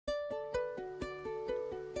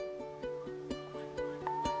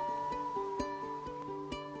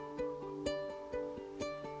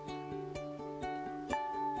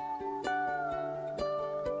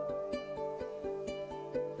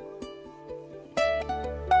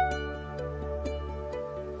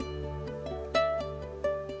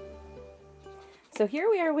So here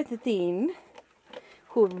we are with Athene,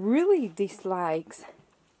 who really dislikes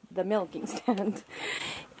the milking stand.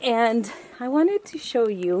 And I wanted to show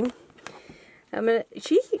you,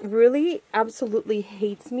 she really absolutely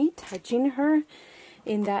hates me touching her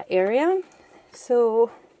in that area.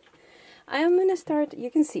 So I am going to start,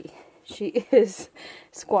 you can see, she is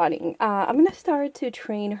squatting. I'm going to start to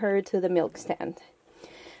train her to the milk stand.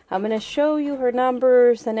 I'm going to show you her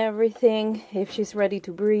numbers and everything if she's ready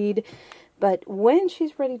to breed. But when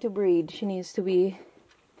she's ready to breed, she needs to be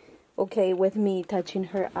okay with me touching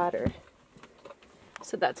her udder.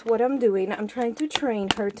 So that's what I'm doing. I'm trying to train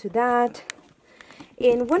her to that.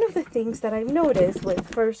 And one of the things that I've noticed with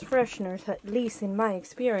first fresheners, at least in my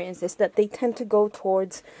experience, is that they tend to go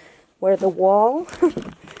towards where the wall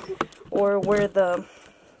or where the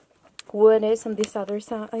wood is on this other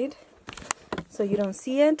side. So you don't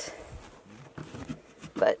see it,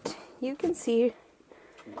 but you can see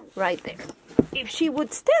right there. If she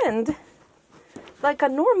would stand like a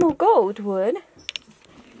normal goat would,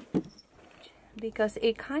 because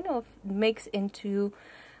it kind of makes into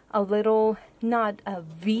a little, not a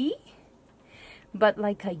V, but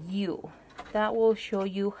like a U. That will show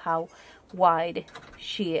you how wide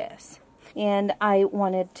she is. And I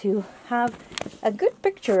wanted to have a good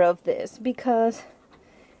picture of this because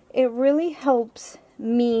it really helps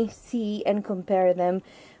me see and compare them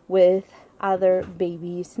with other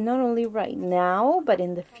babies, not only right now, but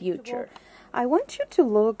in the future. I want you to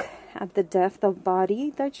look at the depth of body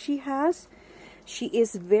that she has. She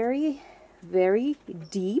is very, very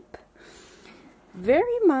deep,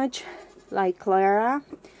 very much like Clara,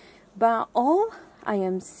 but all I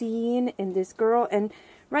am seeing in this girl, and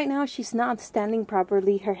right now she's not standing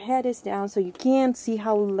properly, her head is down, so you can't see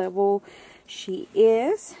how level she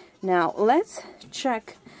is. Now let's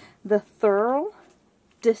check the thorough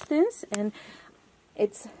distance, and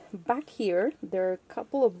it's back here. There are a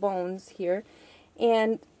couple of bones here,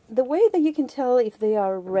 and the way that you can tell if they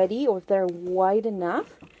are ready or if they're wide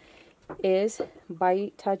enough is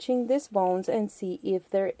by touching these bones and see if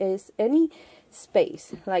there is any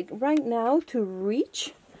space. Like right now, to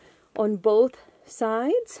reach on both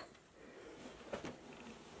sides,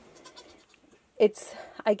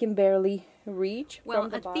 I can barely reach. Well,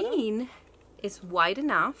 from the Athene is wide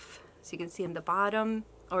enough, so you can see in the bottom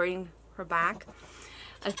or in her back.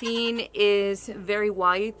 Athene is very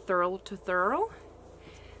wide, thorough to thorough,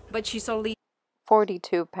 but she's only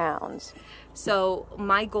 42 pounds. So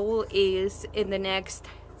my goal is in the next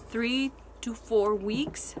 3 to 4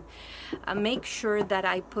 weeks, make sure that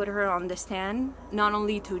I put her on the stand, not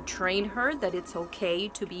only to train her that it's okay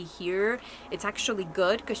to be here, it's actually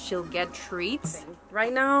good because she'll get treats.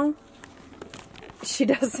 Right now, she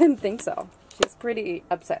doesn't think so. She's pretty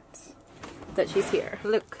upset that she's here.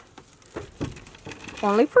 Look.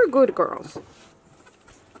 Only for good girls.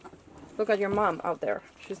 Look at your mom out there.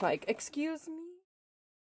 She's like, excuse me?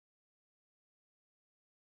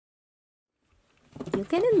 You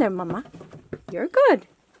get in there, mama. You're good.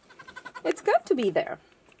 It's good to be there.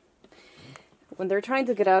 When they're trying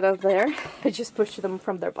to get out of there, I just push them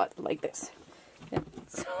from their butt like this. Yeah.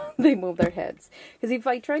 So they move their heads. Because if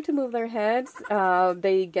I try to move their heads,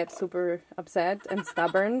 they get super upset and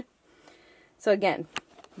stubborn. So again,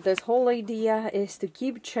 this whole idea is to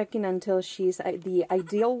keep checking until she's the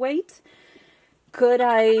ideal weight. Could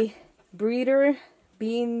I breed her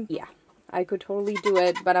being... Yeah, I could totally do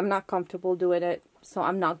it, but I'm not comfortable doing it, so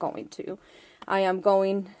I'm not going to. I am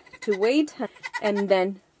going to wait, and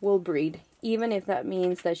then we'll breed, even if that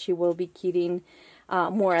means that she will be kidding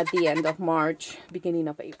more at the end of March, beginning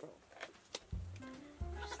of April.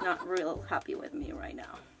 She's not real happy with me right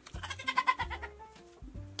now.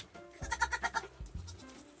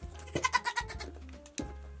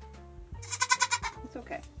 It's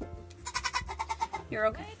okay. You're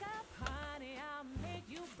okay.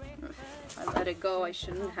 I let it go. I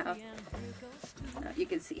shouldn't have. You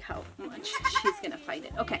can see how much she's gonna fight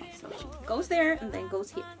it. Okay, so she goes there and then goes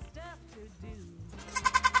here.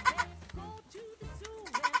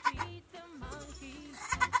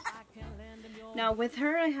 Now with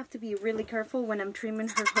her, I have to be really careful when I'm trimming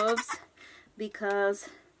her hooves because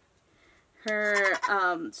her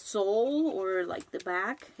sole, or like the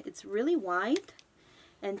back, it's really wide.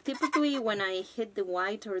 And typically when I hit the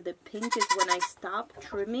white or the pink is when I stop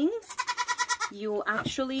trimming. You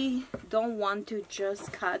actually don't want to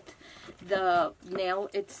just cut the nail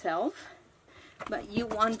itself, but you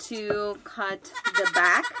want to cut the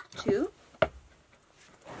back too.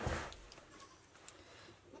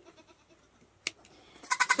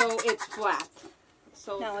 So it's flat.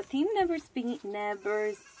 So now Athene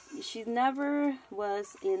never she never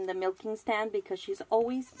was in the milking stand because she's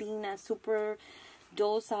always been a super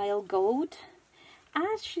docile goat.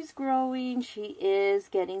 As she's growing, she is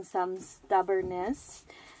getting some stubbornness.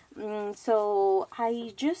 So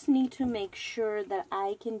I just need to make sure that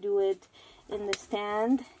I can do it in the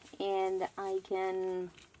stand and I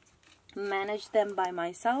can manage them by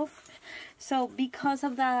myself. So because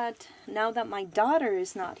of that, now that my daughter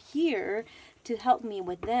is not here to help me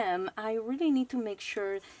with them, I really need to make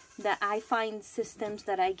sure that I find systems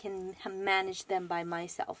that I can manage them by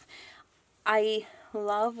myself. I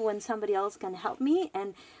love when somebody else can help me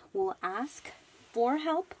and will ask for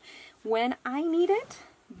help when I need it.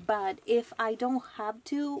 But if I don't have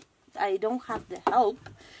the help,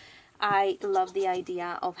 I love the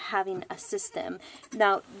idea of having a system.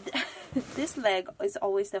 Now, this leg is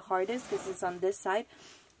always the hardest because it's on this side.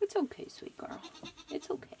 It's okay, sweet girl. It's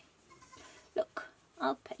okay. Look,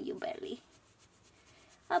 I'll pet you, belly.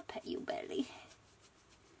 I'll pet you, belly.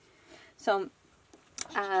 So,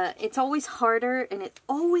 it's always harder, and it's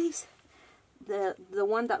always the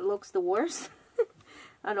one that looks the worst.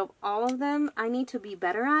 Out of all of them, I need to be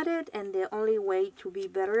better at it, and the only way to be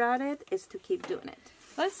better at it is to keep doing it.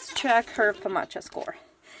 Let's check her FAMACHA score.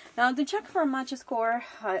 Now, to check FAMACHA score,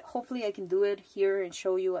 hopefully I can do it here and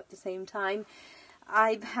show you at the same time.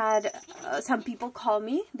 I've had some people call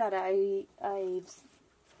me that I've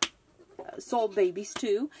sold babies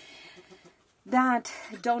to that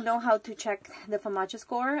don't know how to check the FAMACHA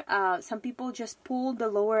score. Some people just pull the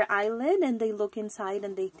lower eyelid and they look inside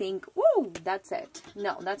and they think, whoa, that's it.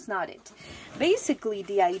 No, that's not it. Basically,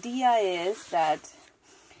 the idea is that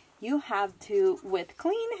you have to, with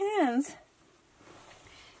clean hands,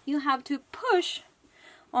 you have to push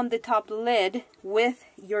on the top lid with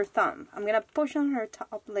your thumb. I'm going to push on her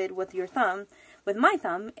top lid with my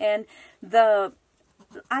thumb, and the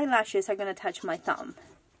eyelashes are going to touch my thumb.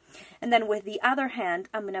 And then with the other hand,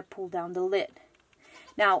 I'm going to pull down the lid.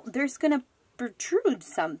 Now, there's going to protrude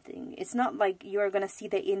something. It's not like you're going to see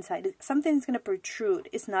the inside. Something's going to protrude.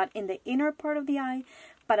 It's not in the inner part of the eye,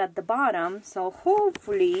 but at the bottom. So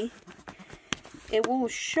hopefully it will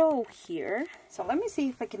show here. So let me see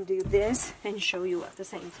if I can do this and show you at the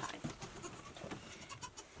same time.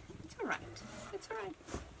 It's alright. It's alright.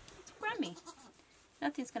 It's Grammy.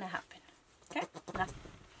 Nothing's going to happen. Okay? Nothing.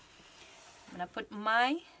 I'm going to put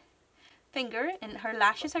my finger, and her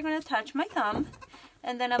lashes are going to touch my thumb,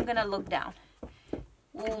 and then I'm going to look down.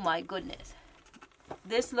 Oh my goodness.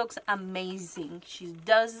 This looks amazing.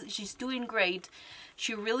 She's doing great.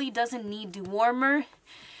 She really doesn't need dewormer.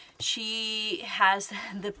 She has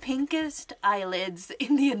the pinkest eyelids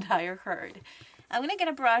in the entire herd. I'm going to get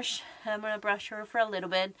a brush. I'm going to brush her for a little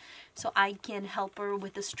bit so I can help her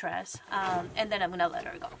with the stress. And then I'm going to let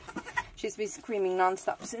her go. She's been screaming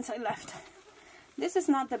nonstop since I left. This is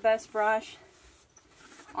not the best brush.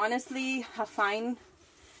 Honestly, a fine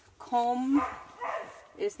comb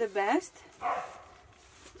is the best.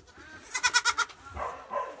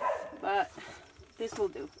 But this will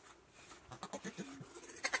do.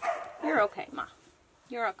 You're okay, Ma.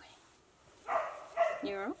 You're okay.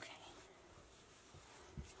 You're okay.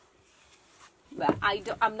 But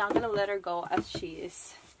I'm not going to let her go as she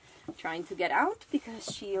is trying to get out,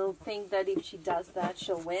 because she'll think that if she does that,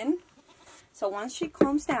 she'll win. So once she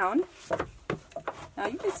calms down, now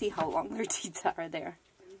you can see how long their teeth are there.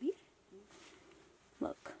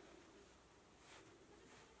 Look.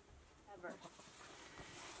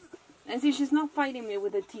 And see, she's not fighting me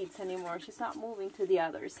with the teeth anymore. She's not moving to the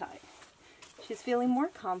other side. She's feeling more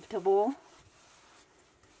comfortable.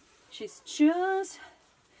 She's just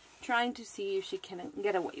trying to see if she can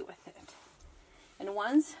get away with it. And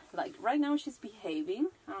once, like right now, she's behaving.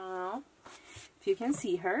 I don't know if you can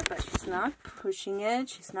see her, but she's not pushing it.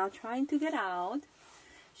 She's not trying to get out.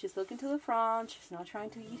 She's looking to the front. She's not trying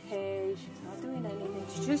to eat hay. She's not doing anything.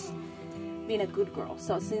 She's just being a good girl.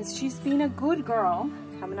 So since she's been a good girl,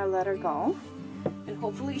 I'm gonna let her go, and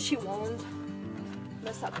hopefully she won't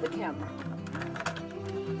mess up the camera.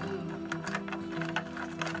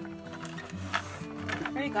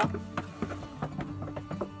 There you go.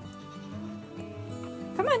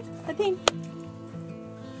 Come on, Athene.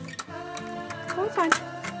 Go inside.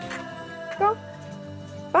 Go.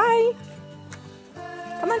 Bye.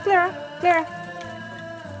 Come on, Clara. Clara.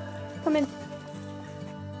 Come in.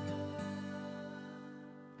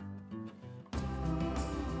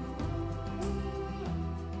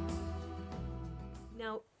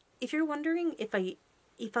 Now, if you're wondering if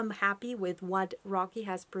I'm happy with what Rocky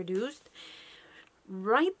has produced,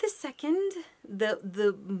 right this second,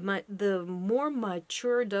 the more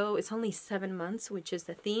mature doe is only 7 months, which is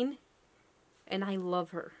Athene, and I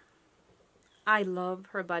love her. I love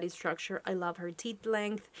her body structure. I love her teeth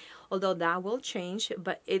length, although that will change,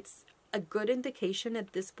 but it's a good indication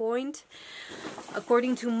at this point,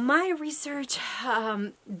 according to my research,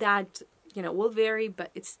 that, you know, will vary,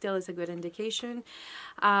 but it still is a good indication.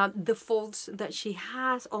 The folds that she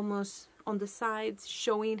has almost on the sides,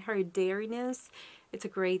 showing her dariness, it's a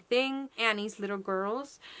great thing. Annie's little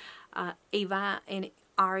girls, Ava and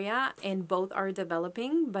Aria, and both are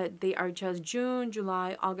developing, but they are just June,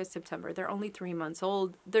 July, August, September. They're only 3 months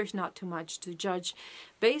old. There's not too much to judge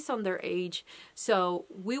based on their age. So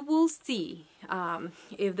we will see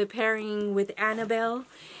if the pairing with Annabelle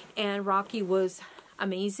and Rocky was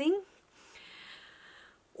amazing,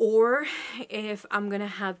 or if I'm gonna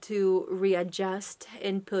have to readjust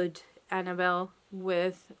and put Annabelle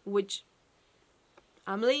with, which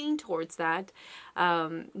I'm leaning towards that,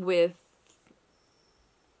 with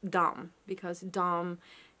Dom, because Dom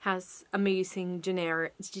has amazing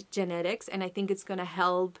genetics, and I think it's gonna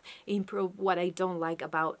help improve what I don't like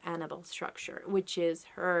about Annabelle's structure, which is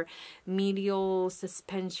her medial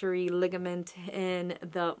suspensory ligament in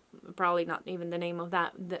the, probably not even the name of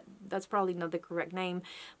that, that's probably not the correct name,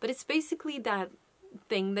 but it's basically that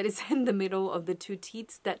thing that is in the middle of the two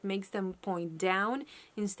teeth that makes them point down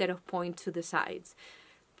instead of point to the sides.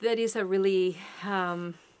 That is a really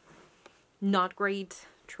not great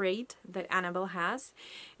trait that Annabelle has,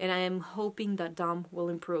 and I am hoping that Dom will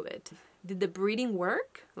improve it. Did the breeding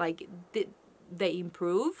work? Like, did they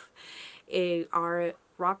improve? Are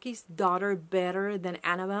Rocky's daughter better than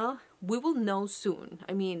Annabelle? We will know soon.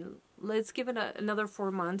 I mean, let's give it another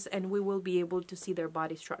 4 months and we will be able to see their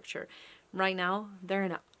body structure. Right now, they're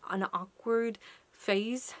in an awkward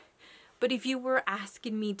phase. But if you were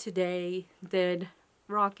asking me today, did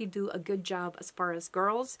Rocky do a good job as far as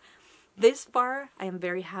girls? This far, I am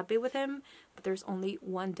very happy with him, but there's only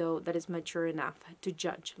one doe that is mature enough to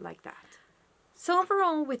judge like that. So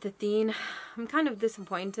overall, with Athene, I'm kind of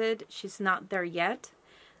disappointed. She's not there yet.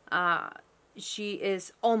 She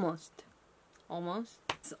is almost.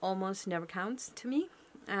 Almost never counts to me.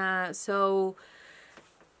 So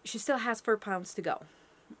she still has 4 pounds to go.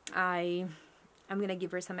 I'm going to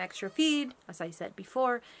give her some extra feed, as I said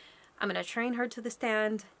before. I'm going to train her to the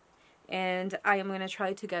stand. And I am going to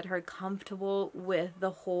try to get her comfortable with the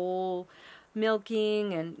whole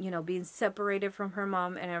milking and, you know, being separated from her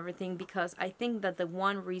mom and everything, because I think that the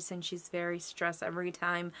one reason she's very stressed every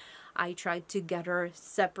time I try to get her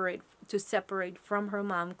separate from her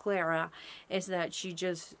mom, Clara, is that she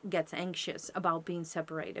just gets anxious about being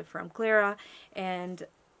separated from Clara. And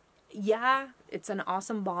yeah, it's an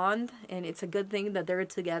awesome bond and it's a good thing that they're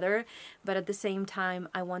together, but at the same time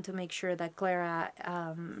I want to make sure that Clara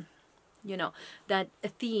you know, that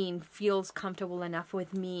Athene feels comfortable enough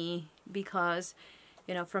with me, because,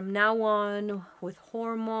 you know, from now on with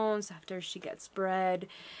hormones, after she gets bred,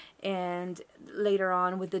 and later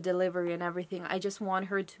on with the delivery and everything, I just want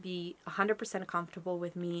her to be 100% comfortable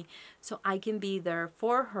with me so I can be there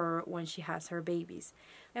for her when she has her babies.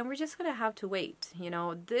 And we're just gonna have to wait. You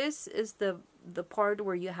know, this is the part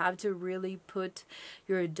where you have to really put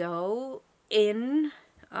your doe in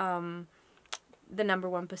the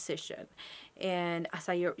 #1 position and as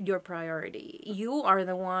your priority. You are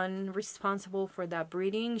the one responsible for that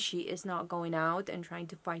breeding. She is not going out and trying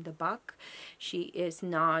to find a buck. She is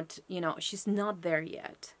not, you know, she's not there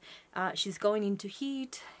yet. She's going into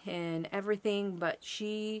heat and everything, but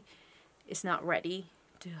she is not ready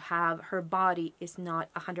to have, her body is not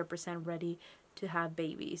 100% ready to have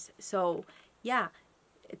babies. So yeah,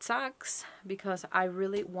 it sucks because I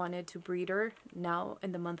really wanted to breed her now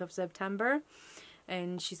in the month of September,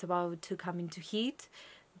 and she's about to come into heat,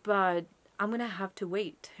 but I'm gonna have to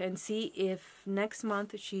wait and see if next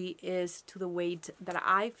month she is to the weight that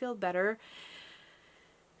I feel better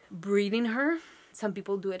breeding her. Some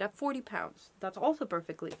people do it at 40 pounds. That's also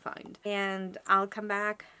perfectly fine. And I'll come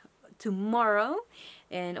back tomorrow,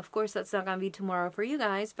 and of course that's not gonna be tomorrow for you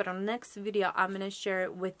guys, but on the next video I'm gonna share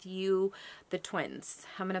with you the twins.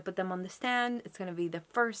 I'm gonna put them on the stand. It's gonna be the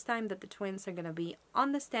first time that the twins are gonna be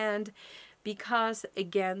on the stand, because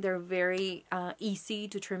again, they're very easy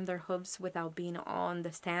to trim their hooves without being on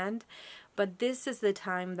the stand. But this is the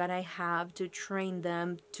time that I have to train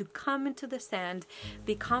them to come into the stand,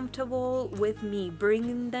 be comfortable with me,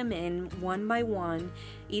 bringing them in one by one,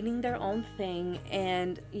 eating their own thing,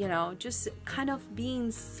 and, you know, just kind of being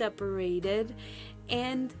separated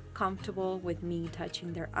and comfortable with me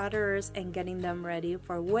touching their udders and getting them ready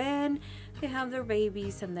for when they have their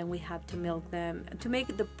babies, and then we have to milk them to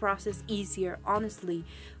make the process easier, honestly,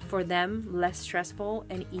 for them, less stressful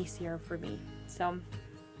and easier for me. So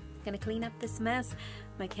gonna clean up this mess.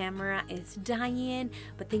 My camera is dying,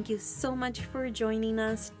 but thank you so much for joining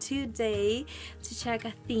us today to check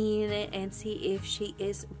Athene and see if she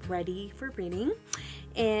is ready for breeding.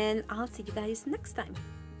 And I'll see you guys next time.